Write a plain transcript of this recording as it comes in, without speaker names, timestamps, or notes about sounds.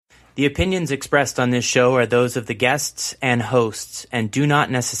The opinions expressed on this show are those of the guests and hosts and do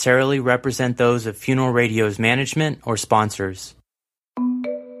not necessarily represent those of Funeral Radio's management or sponsors.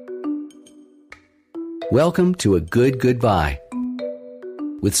 Welcome to A Good Goodbye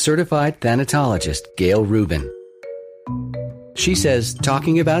with certified thanatologist Gail Rubin. She says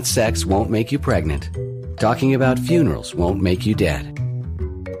talking about sex won't make you pregnant. Talking about funerals won't make you dead.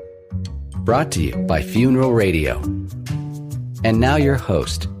 Brought to you by Funeral Radio. And now your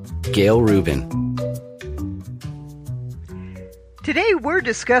host, Gail Rubin. Today we're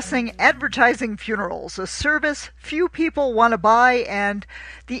discussing advertising funerals, a service few people want to buy, and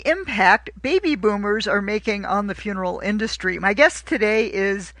the impact baby boomers are making on the funeral industry. My guest today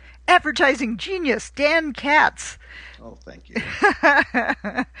is advertising genius Dan Katz. Oh, thank you.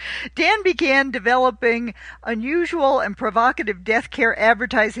 Dan began developing unusual and provocative Deathcare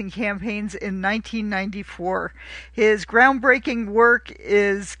advertising campaigns in 1994. His groundbreaking work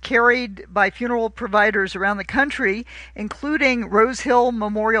is carried by funeral providers around the country, including Rose Hill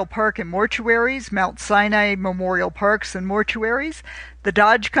Memorial Park and Mortuaries, Mount Sinai Memorial Parks and Mortuaries, the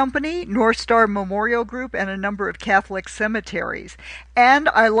Dodge Company, North Star Memorial Group, and a number of Catholic cemeteries. And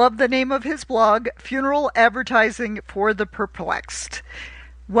I love the name of his blog, Funeral Advertising for the Perplexed.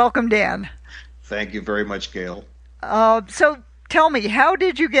 Welcome, Dan. Thank you very much, Gail. So tell me, how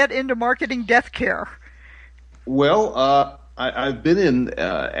did you get into marketing death care? Well, I've been in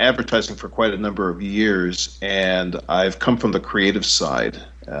advertising for quite a number of years, and I've come from the creative side.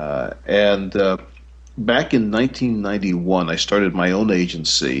 Back in 1991, I started my own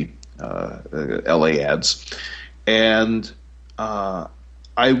agency, LA Ads, and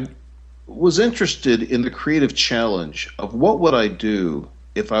I was interested in the creative challenge of what would I do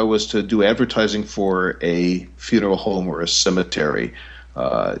if I was to do advertising for a funeral home or a cemetery.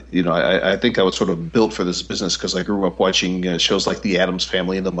 I think I was sort of built for this business because I grew up watching shows like The Addams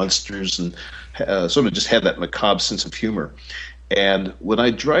Family and The Munsters, and sort of just had that macabre sense of humor. And when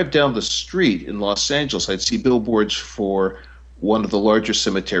I drive down the street in Los Angeles, I'd see billboards for one of the larger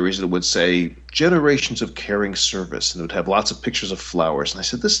cemeteries that would say, "Generations of Caring Service," and it would have lots of pictures of flowers. And I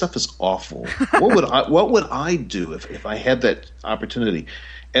said, this stuff is awful. What would I do if I had that opportunity?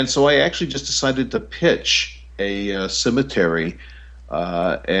 And so I actually just decided to pitch a cemetery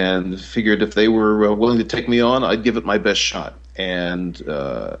and figured if they were willing to take me on, I'd give it my best shot. And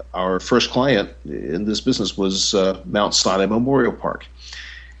our first client in this business was Mount Sinai Memorial Park.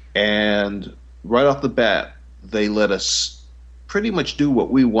 And right off the bat, they let us pretty much do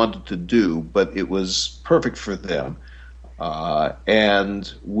what we wanted to do, but it was perfect for them.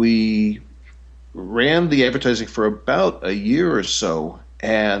 And we ran the advertising for about a year or so,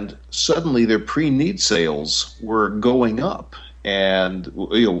 and suddenly their pre-need sales were going up, and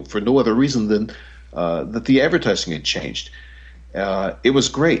for no other reason than that the advertising had changed. It was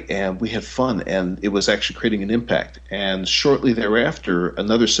great, and we had fun, and it was actually creating an impact. And shortly thereafter,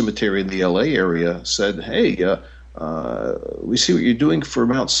 another cemetery in the LA area said, "Hey, we see what you're doing for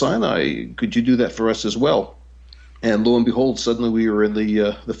Mount Sinai. Could you do that for us as well?" And lo and behold, suddenly we were in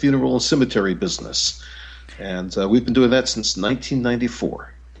the funeral and cemetery business. And we've been doing that since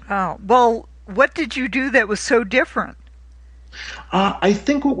 1994. Oh, well, what did you do that was so different? I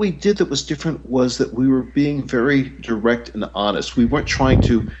think what we did that was different was that we were being very direct and honest. We weren't trying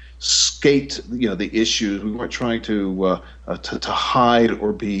to skate, the issues. We weren't trying to hide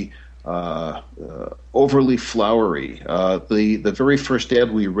or be overly flowery. The very first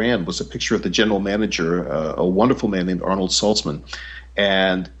ad we ran was a picture of the general manager, a wonderful man named Arnold Saltzman.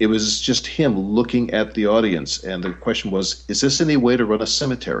 And it was just him looking at the audience. And the question was, is this any way to run a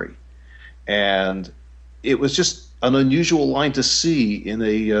cemetery? And it was just an unusual line to see in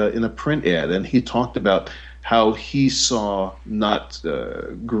a print ad. And he talked about how he saw not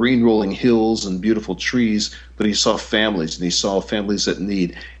green rolling hills and beautiful trees, but he saw families, and he saw families that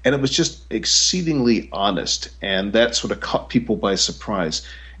need. And it was just exceedingly honest, and that sort of caught people by surprise.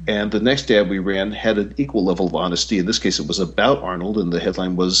 And the next ad we ran had an equal level of honesty. In this case, it was about Arnold, and the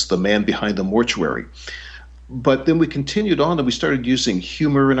headline was "The Man Behind the Mortuary." But then we continued on, and we started using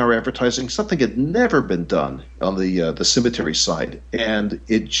humor in our advertising, something had never been done on the cemetery side. And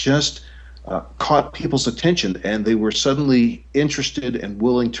it just caught people's attention, and they were suddenly interested and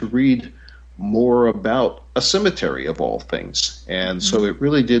willing to read more about a cemetery of all things. And so it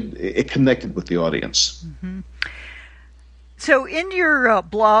really it connected with the audience. Mm-hmm. So in your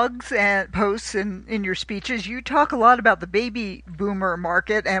blogs and posts and in your speeches, you talk a lot about the baby boomer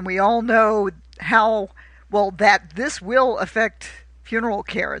market, and we all know that this will affect funeral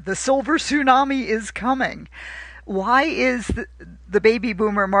care. The silver tsunami is coming. Why is the baby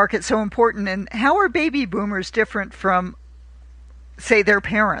boomer market so important, and how are baby boomers different from, say, their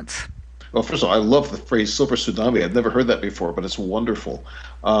parents? Well, first of all, I love the phrase silver tsunami. I've never heard that before, but it's wonderful.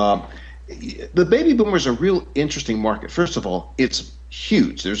 The baby boomers are a real interesting market. First of all, it's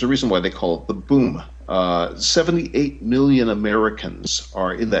huge. There's a reason why they call it the boom. 78 million Americans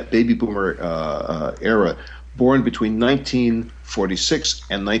are in that baby boomer era, born between 1946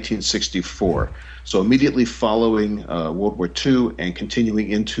 and 1964. So immediately following World War II and continuing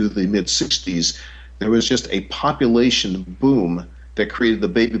into the mid-60s, there was just a population boom that created the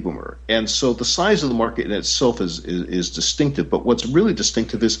baby boomer. And so the size of the market in itself is distinctive. But what's really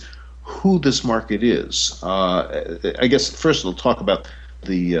distinctive is who this market is. I guess first we'll talk about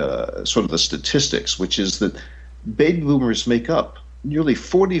the sort of the statistics, which is that baby boomers make up nearly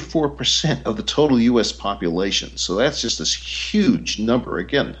 44% of the total U.S. population. So that's just this huge number.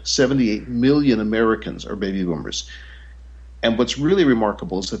 Again, 78 million Americans are baby boomers. And what's really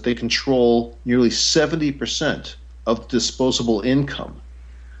remarkable is that they control nearly 70% of disposable income.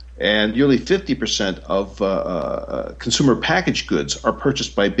 And nearly 50% of consumer packaged goods are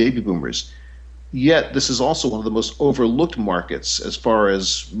purchased by baby boomers. Yet this is also one of the most overlooked markets as far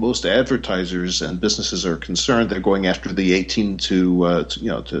as most advertisers and businesses are concerned. They're going after the 18 to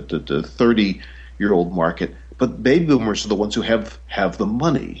 30-year-old market. But baby boomers are the ones who have the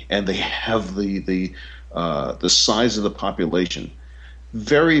money, and they have the size of the population.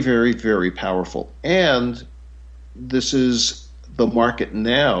 Very, very, very powerful. And this is the market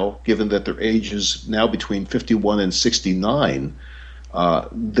now, given that their age is now between 51 and 69.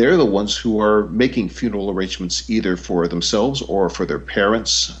 They're the ones who are making funeral arrangements either for themselves or for their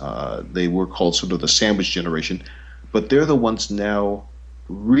parents. They were called sort of the sandwich generation, but they're the ones now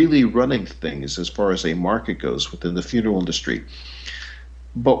really running things as far as a market goes within the funeral industry.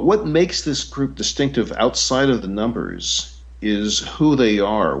 But what makes this group distinctive outside of the numbers is who they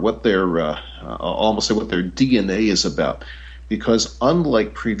are, what their almost say what their DNA is about. Because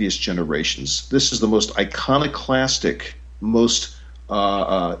unlike previous generations, this is the most iconoclastic, most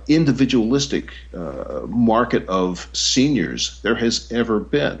individualistic market of seniors there has ever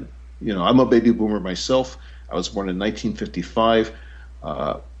been. You know, I'm a baby boomer myself. I was born in 1955.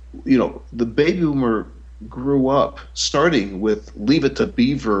 The baby boomer grew up starting with Leave It to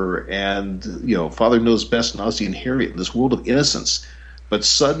Beaver and, Father Knows Best and Ozzie and Harriet, this world of innocence. But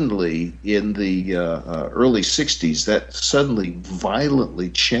suddenly in the early 60s, that suddenly violently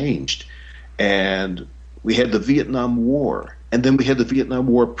changed. And we had the Vietnam War. And then we had the Vietnam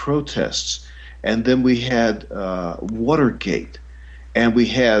War protests, and then we had Watergate, and we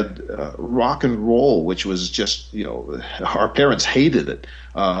had rock and roll, which was just, our parents hated it.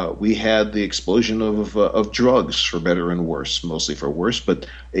 We had the explosion of drugs, for better and worse, mostly for worse, but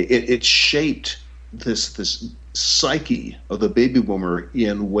it shaped this psyche of the baby boomer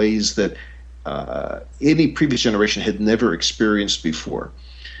in ways that any previous generation had never experienced before.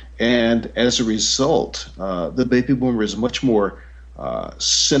 And as a result, the baby boomer is much more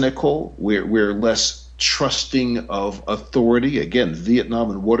cynical. We're less trusting of authority. Again,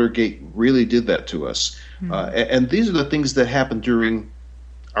 Vietnam and Watergate really did that to us. And these are the things that happened during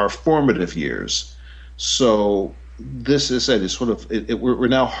our formative years. So this is sort of we're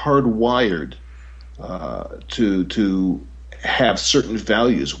now hardwired to have certain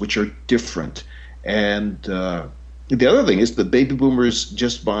values which are different. And the other thing is the baby boomers,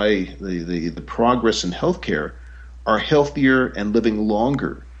 just by the progress in healthcare, are healthier and living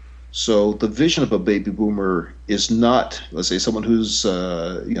longer. So the vision of a baby boomer is not, let's say, someone who's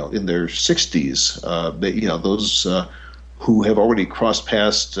in their 60s. Those who have already crossed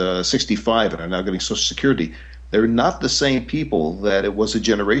past 65 and are now getting Social Security. They're not the same people that it was a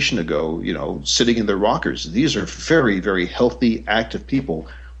generation ago, sitting in their rockers. These are very, very healthy, active people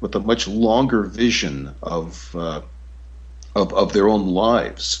with a much longer vision of their own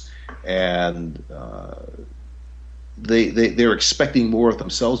lives, and they're expecting more of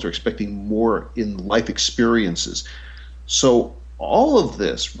themselves. They're expecting more in life experiences. So all of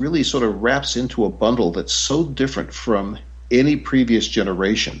this really sort of wraps into a bundle that's so different from any previous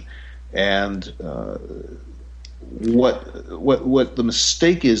generation. And what the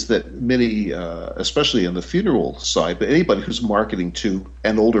mistake is that many, especially on the funeral side, but anybody who's marketing to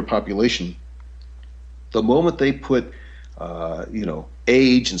an older population, the moment they put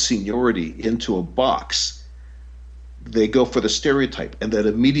age and seniority into a box, they go for the stereotype, and that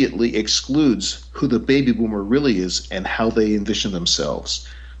immediately excludes who the baby boomer really is and how they envision themselves.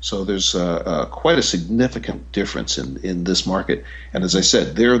 So there's quite a significant difference in this market. And as I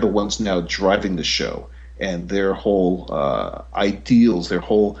said, they're the ones now driving the show, and their whole ideals, their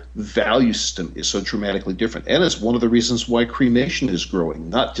whole value system is so dramatically different. And it's one of the reasons why cremation is growing,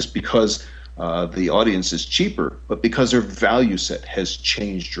 not just because the audience is cheaper, but because their value set has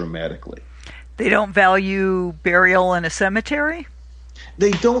changed dramatically. They don't value burial in a cemetery?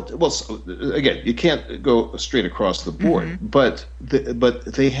 They don't. Well, again, you can't go straight across the board, but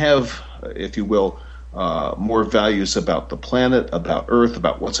they have, if you will, more values about the planet, about Earth,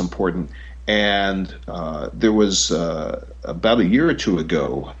 about what's important. And there was about a year or two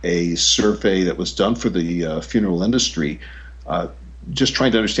ago a survey that was done for the funeral industry, just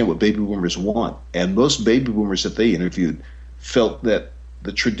trying to understand what baby boomers want. And most baby boomers that they interviewed felt that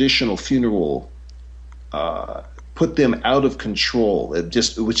the traditional funeral put them out of control. It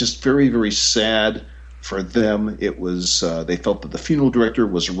was just very, very sad for them. It was they felt that the funeral director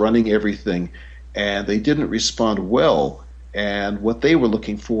was running everything, and they didn't respond well. And what they were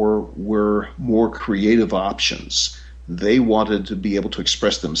looking for were more creative options. They wanted to be able to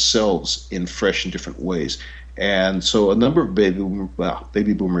express themselves in fresh and different ways. And so a number of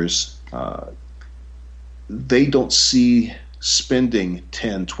baby boomers, they don't see spending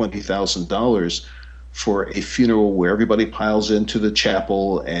 $10,000, $20,000 for a funeral where everybody piles into the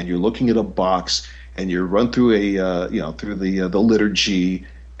chapel and you're looking at a box and you're run through through the liturgy,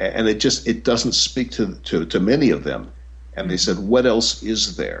 and it doesn't speak to many of them. And they said, what else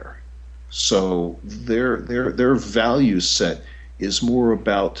is there? So their value set is more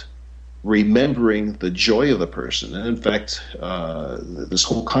about remembering the joy of the person. And in fact, this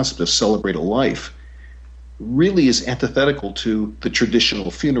whole concept of celebrate a life really is antithetical to the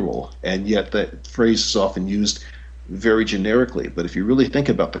traditional funeral, and yet that phrase is often used very generically. But if you really think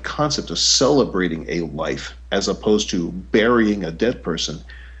about the concept of celebrating a life as opposed to burying a dead person,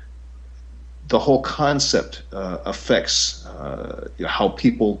 the whole concept affects how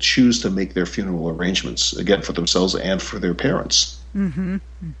people choose to make their funeral arrangements, again, for themselves and for their parents.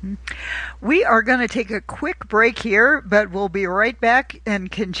 We are going to take a quick break here, but we'll be right back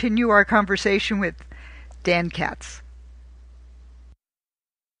and continue our conversation with Dan Katz.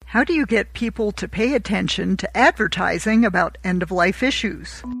 How do you get people to pay attention to advertising about end-of-life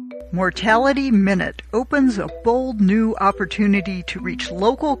issues? Mortality Minute opens a bold new opportunity to reach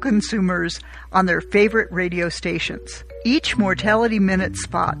local consumers on their favorite radio stations. Each Mortality Minute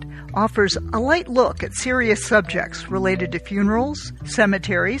spot offers a light look at serious subjects related to funerals,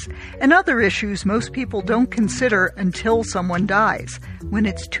 cemeteries, and other issues most people don't consider until someone dies, when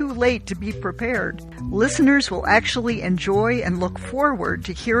it's too late to be prepared. Listeners will actually enjoy and look forward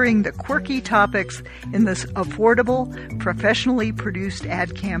to hearing the quirky topics in this affordable, professionally produced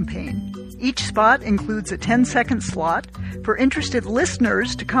ad campaign. Each spot includes a 10-second slot for interested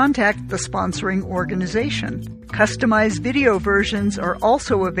listeners to contact the sponsoring organization. Customized video versions are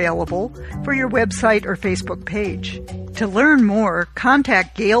also available for your website or Facebook page. To learn more,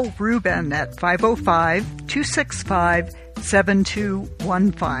 contact Gail Rubin at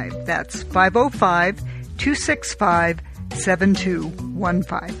 505-265-7215. That's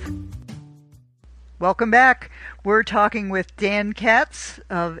 505-265-7215. Welcome back. We're talking with Dan Katz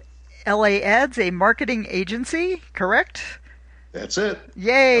of LA Ads, a marketing agency, correct? That's it.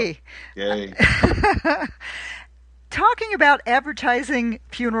 Yay. Yay. Talking about advertising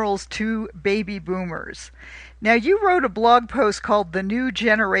funerals to baby boomers. Now, you wrote a blog post called The New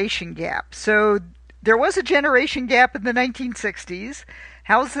Generation Gap. So there was a generation gap in the 1960s.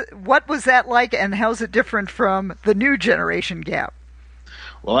 What was that like, and how's it different from the new generation gap?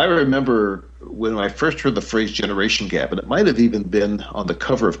 Well, I remember when I first heard the phrase generation gap, and it might have even been on the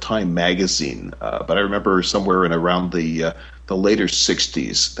cover of Time magazine, but I remember somewhere in around the later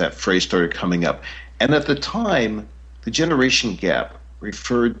 60s that phrase started coming up. And at the time, the generation gap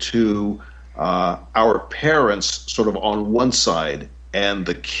referred to our parents sort of on one side and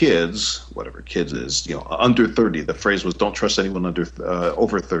the kids, whatever kids is, under 30. The phrase was "Don't trust anyone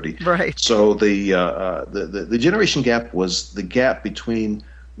over 30." Right. So the generation gap was the gap between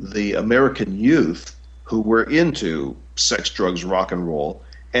the American youth who were into sex, drugs, rock and roll,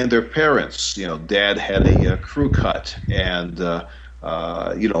 and their parents. Dad had a crew cut, and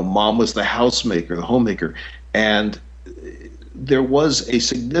mom was the housemaker, the homemaker, and there was a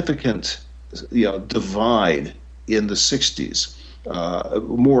significant divide in the 60s.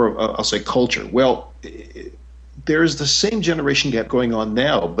 More, I'll say, culture. Well, there's the same generation gap going on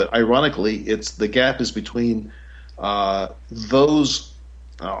now, but ironically, the gap is between those,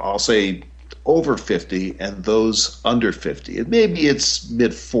 I'll say, over 50 and those under 50. Maybe it's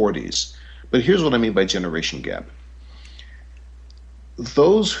mid-40s, but here's what I mean by generation gap.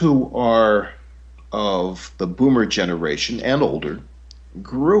 Those who are of the boomer generation and older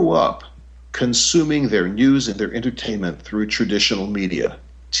grew up consuming their news and their entertainment through traditional media,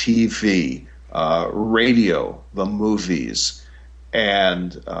 TV, radio, the movies.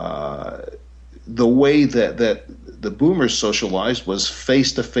 And the way that the boomers socialized was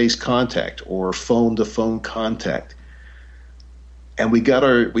face-to-face contact or phone-to-phone contact. And we got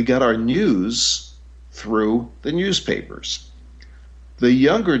our news through the newspapers. The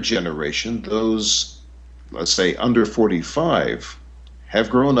younger generation, those, let's say, under 45, have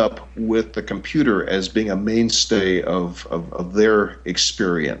grown up with the computer as being a mainstay of their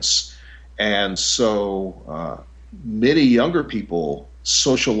experience. And so many younger people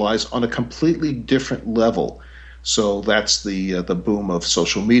socialize on a completely different level. So that's the boom of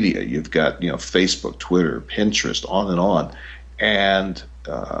social media. You've got Facebook, Twitter, Pinterest, on and on. And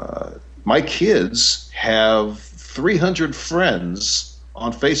my kids have 300 friends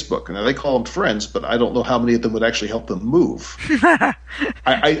on Facebook. Now, they call them friends, but I don't know how many of them would actually help them move. And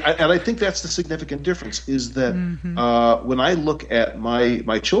I think that's the significant difference, is that when I look at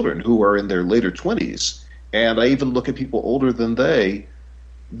my children who are in their later 20s, and I even look at people older than they,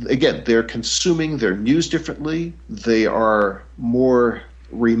 again, they're consuming their news differently. They are more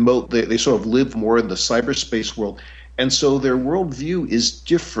remote. They sort of live more in the cyberspace world. And so their worldview is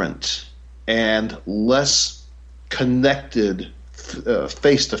different and less connected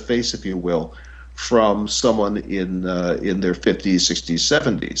face-to-face, if you will, from someone in their 50s, 60s,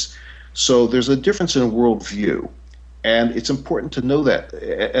 70s. So there's a difference in worldview. And it's important to know that.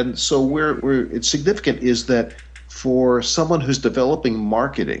 And so where it's significant is that for someone who's developing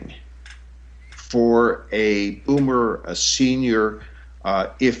marketing, for a boomer, a senior,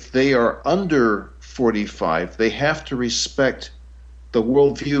 if they are under 45, they have to respect the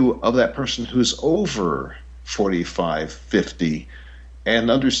worldview of that person who's over 45, 50, and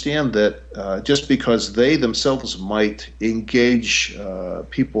understand that just because they themselves might engage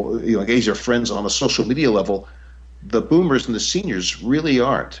people, engage their friends on a social media level, the boomers and the seniors really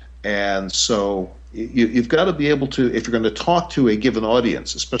aren't. And so you've got to be able to, if you're going to talk to a given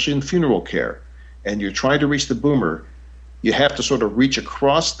audience, especially in funeral care, and you're trying to reach the boomer, you have to sort of reach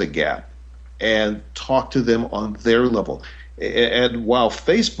across the gap and talk to them on their level. And while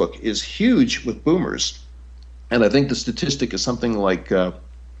Facebook is huge with boomers, and I think the statistic is something like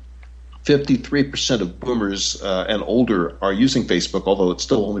 53% of boomers and older are using Facebook, although it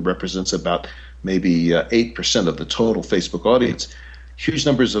still only represents about maybe 8% of the total Facebook audience. Huge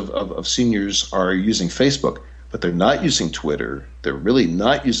numbers of seniors are using Facebook, but they're not using Twitter. They're really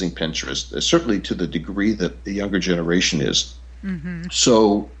not using Pinterest, certainly to the degree that the younger generation is. Mm-hmm.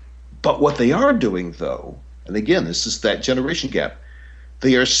 So, but what they are doing, though, and again, this is that generation gap,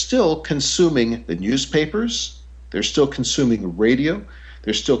 they are still consuming the newspapers, they're still consuming radio,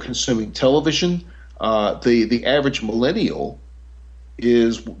 they're still consuming television. The average millennial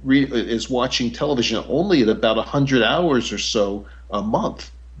is watching television only at about 100 hours or so a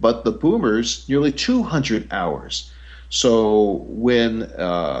month, but the boomers, nearly 200 hours. So when,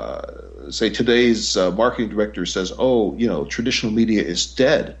 say, today's marketing director says, traditional media is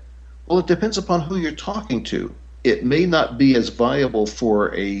dead, well, it depends upon who you're talking to. It may not be as viable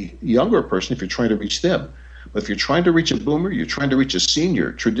for a younger person if you're trying to reach them. But if you're trying to reach a boomer, you're trying to reach a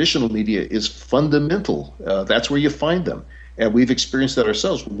senior, traditional media is fundamental. That's where you find them. And we've experienced that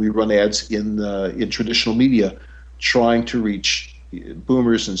ourselves when we run ads in traditional media trying to reach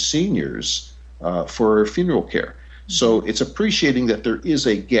boomers and seniors for funeral care. So it's appreciating that there is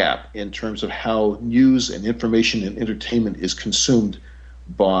a gap in terms of how news and information and entertainment is consumed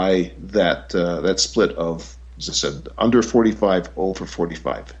by that split of, as I said, under 45, over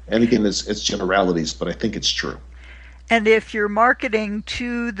 45. And again, it's generalities, but I think it's true. And if you're marketing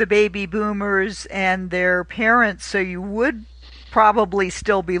to the baby boomers and their parents, so you would probably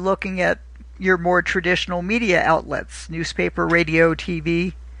still be looking at your more traditional media outlets, newspaper, radio,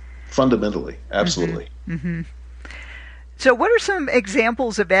 TV. Fundamentally, absolutely. Mm-hmm. So what are some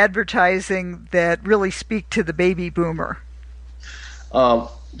examples of advertising that really speak to the baby boomer?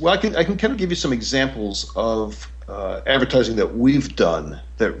 Well, I can kind of give you some examples of advertising that we've done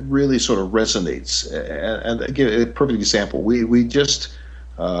that really sort of resonates. And again, a perfect example. We just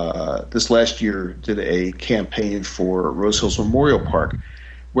this last year did a campaign for Rose Hills Memorial Park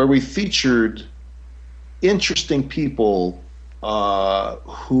where we featured interesting people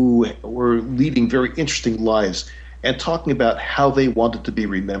who were leading very interesting lives and talking about how they wanted to be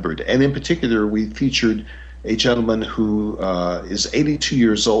remembered. And in particular, we featured a gentleman who is 82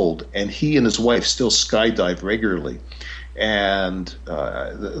 years old, and he and his wife still skydive regularly. And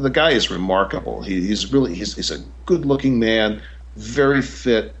the guy is remarkable. He's a good-looking man, very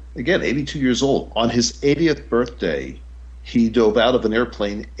fit. Again, 82 years old. On his 80th birthday, he dove out of an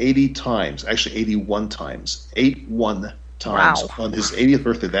airplane 80 times, actually 81 times, 81 times wow. on his 80th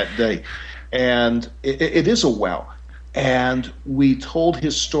birthday that day. And it is a wow. And we told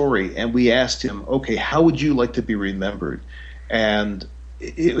his story, and we asked him, okay, how would you like to be remembered? And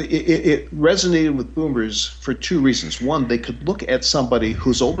it resonated with boomers for two reasons. One, they could look at somebody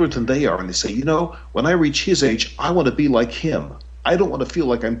who's older than they are, and they say, when I reach his age, I want to be like him. I don't want to feel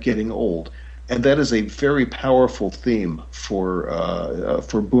like I'm getting old. And that is a very powerful theme for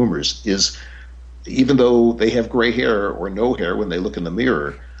boomers, is even though they have gray hair or no hair when they look in the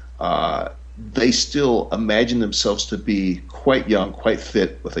mirror, they still imagine themselves to be quite young, quite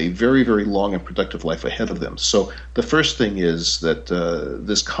fit, with a very, very long and productive life ahead of them. So the first thing is that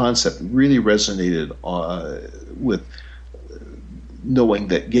this concept really resonated with knowing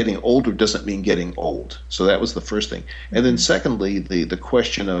that getting older doesn't mean getting old. So that was the first thing. And then secondly, the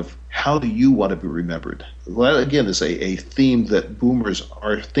question of how do you want to be remembered? Well, that, again, is a theme that boomers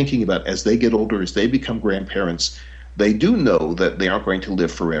are thinking about as they get older, as they become grandparents. They do know that they aren't going to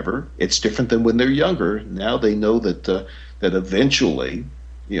live forever. It's different than when they're younger. Now they know that that eventually,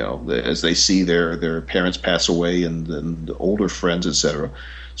 as they see their parents pass away and older friends, etc.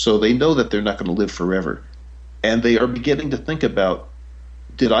 So they know that they're not going to live forever. And they are beginning to think about,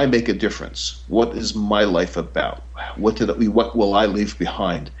 did I make a difference? What is my life about? What will I leave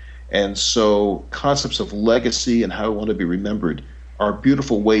behind? And so concepts of legacy and how I want to be remembered are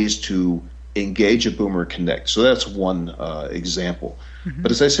beautiful ways to engage a boomer, connect. So that's one example. Mm-hmm.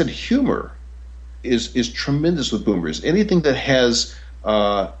 But as I said, humor is tremendous with boomers. Anything that has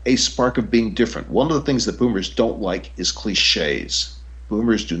a spark of being different. One of the things that boomers don't like is cliches.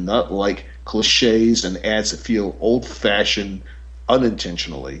 Boomers do not like cliches and ads that feel old-fashioned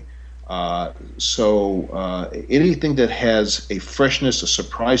unintentionally. So anything that has a freshness, a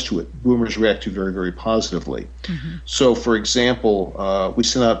surprise to it, boomers react to very, very positively. Mm-hmm. So, for example, we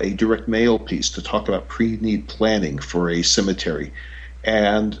sent out a direct mail piece to talk about pre-need planning for a cemetery.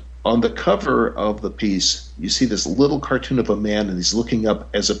 And on the cover of the piece, you see this little cartoon of a man, and he's looking up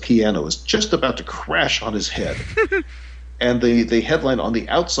as a piano is just about to crash on his head. And the headline on the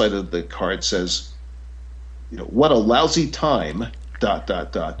outside of the card says, what a lousy time, ...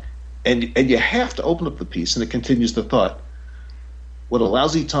 And you have to open up the piece, and it continues the thought, what a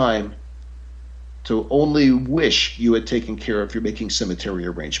lousy time to only wish you had taken care of your making cemetery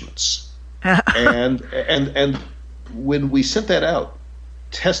arrangements. and when we sent that out,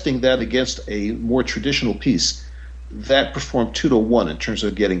 testing that against a more traditional piece, that performed 2-to-1 in terms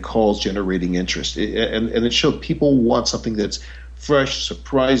of getting calls, generating interest. And it showed people want something that's fresh,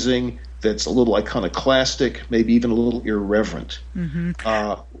 surprising, that's a little iconoclastic, maybe even a little irreverent. Mm-hmm.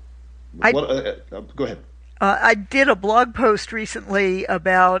 Go ahead. I did a blog post recently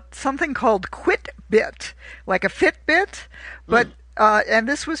about something called Quitbit, like a Fitbit, but and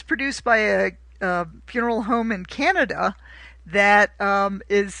this was produced by a funeral home in Canada that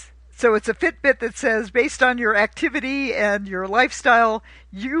is. So it's a Fitbit that says, based on your activity and your lifestyle,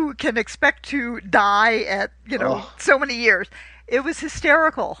 you can expect to die at so many years. It was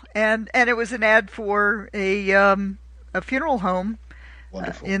hysterical, and it was an ad for a funeral home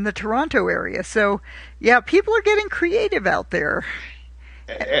in the Toronto area. So, yeah, people are getting creative out there.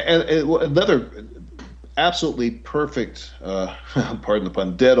 And another absolutely perfect, pardon the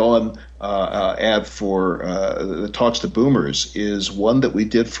pun, dead-on ad for that talks to boomers is one that we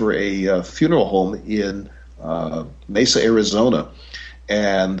did for a funeral home in Mesa, Arizona,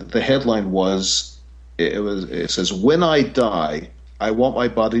 and the headline was. It says, when I die, I want my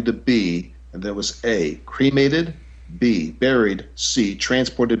body to be, and there was A, cremated, B, buried, C,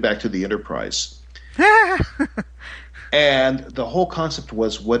 transported back to the Enterprise. And the whole concept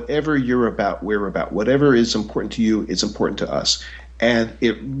was whatever you're about, we're about. Whatever is important to you is important to us. And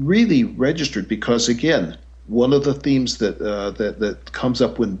it really registered because, again, one of the themes that comes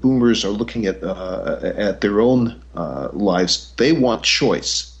up when boomers are looking at their own lives, they want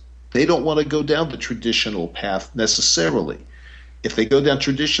choice. They don't want to go down the traditional path necessarily. If they go down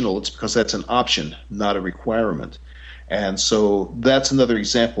traditional, it's because that's an option, not a requirement. And so that's another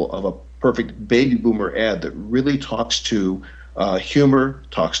example of a perfect baby boomer ad that really talks to humor,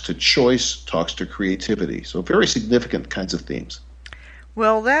 talks to choice, talks to creativity. So very significant kinds of themes.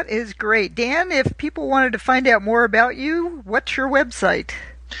 Well, that is great. Dan, if people wanted to find out more about you, what's your website?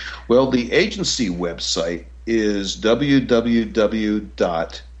 Well, the agency website is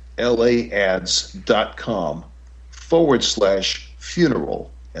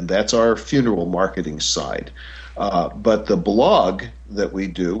www.laads.com/funeral, and that's our funeral marketing side. But the blog that we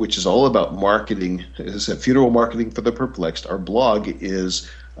do, which is all about marketing, is funeral marketing for the perplexed. Our blog is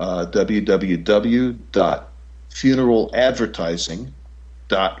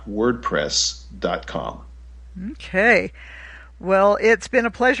www.funeraladvertising.wordpress.com. Okay. Well, it's been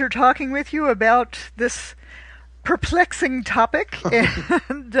a pleasure talking with you about this perplexing topic,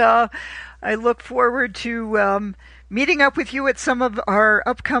 and I look forward to meeting up with you at some of our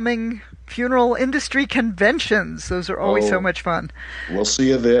upcoming funeral industry conventions. Those are always so much fun. We'll see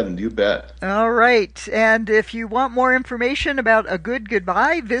you then, you bet. All right. And if you want more information about A Good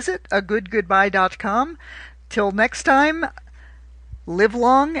Goodbye, visit agoodgoodbye.com. Till next time, live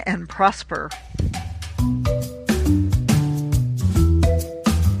long and prosper.